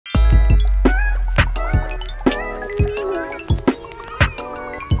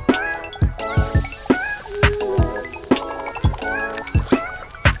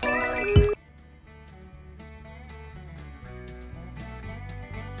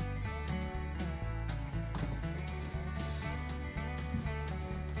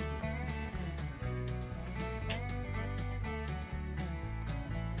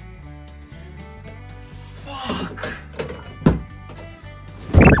Fuck.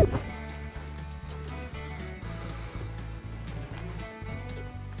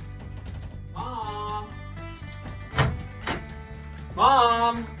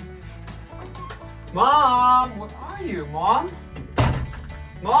 Mom! Mom! What are you, Mom?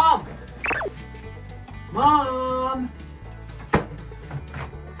 Mom! Mom!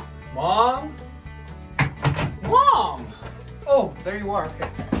 Mom? Mom! Oh, there you are. Okay.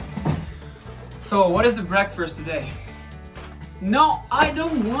 So, what is the breakfast today? No, I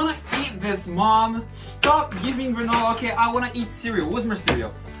don't want to eat this, Mom. Stop giving granola. Okay, I want to eat cereal. Where's my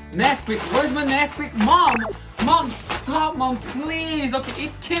cereal? Nesquik. Where's my Nesquik? Mom! Mom, stop, Mom, please. Okay,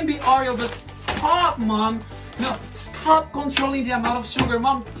 it can be Oreo, but stop, Mom. No, stop controlling the amount of sugar.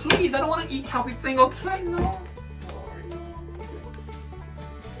 Mom, please, I don't want to eat healthy thing, okay? No.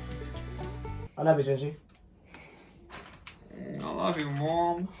 I love you, Jun. I love you,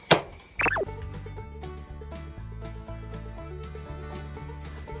 Mom.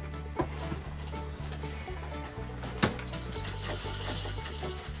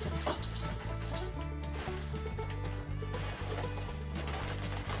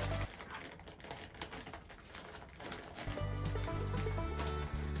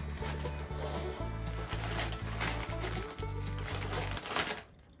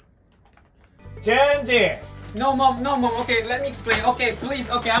 Junji! No, Mom, okay, let me explain. Okay,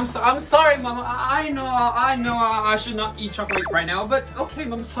 please, okay, I'm sorry, Mom. I know I should not eat chocolate right now, but okay,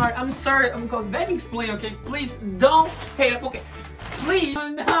 Mom, I'm sorry, let me explain, okay? Please don't hate up, okay? Please,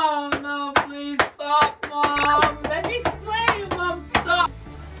 no, please stop, Mom. Let me explain, Mom, stop.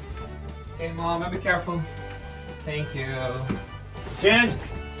 Okay, Mom, be careful. Thank you. Jun!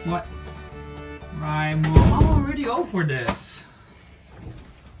 What? Right, Mom, I'm already old for this.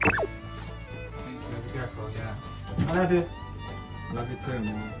 Be careful, yeah. I love you. I love you too,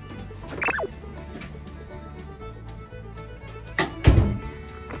 Mom.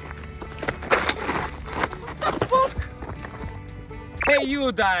 What the fuck? Hey,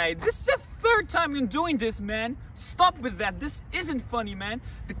 Yuudai, this is the third time you're doing this, man. Stop with that. This isn't funny, man.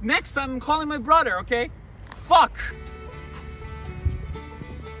 The next time I'm calling my brother, okay? Fuck.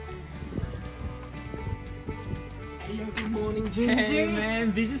 Good morning, Junji. Hey,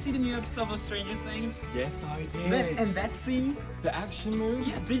 man, did you see the new episode of Stranger Things? Yes, I did. Man, and that scene? The action moves?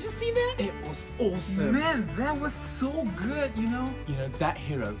 Yes, did you see that? It was awesome. Man, that was so good, you know? You know, that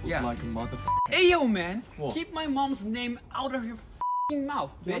hero was Yeah. like a motherfucker. Hey, yo, man. What? Keep my mom's name out of your f***ing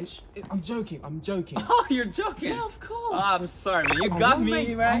mouth, bitch. I'm joking. Oh, you're joking? Yeah, of course. Oh, I'm sorry, man. You I got won't me,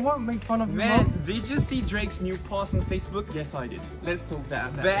 make- right? I won't make fun of your Man, mom. did you see Drake's new post on Facebook? Yes, I did. Let's talk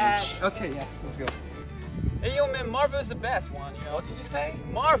that. Bad. Okay, yeah, let's go. Hey, yo, man, Marvel is the best one, you know? What did you say?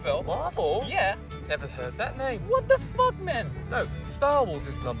 Marvel? Marvel? Yeah. Never heard that name. What the fuck, man? No, Star Wars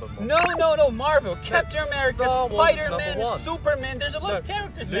is number one. No, Marvel. Captain America, Star Wars is Spider-Man, number one. Superman. There's a lot of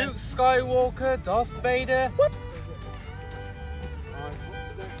characters, man. Luke Skywalker, Darth Vader. What?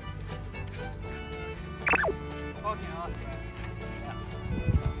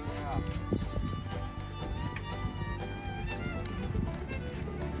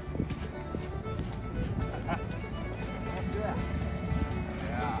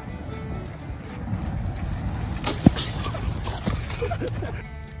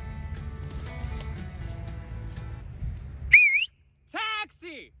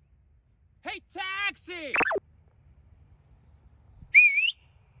 Taxi! Hey, taxi!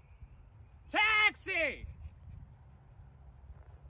 Taxi!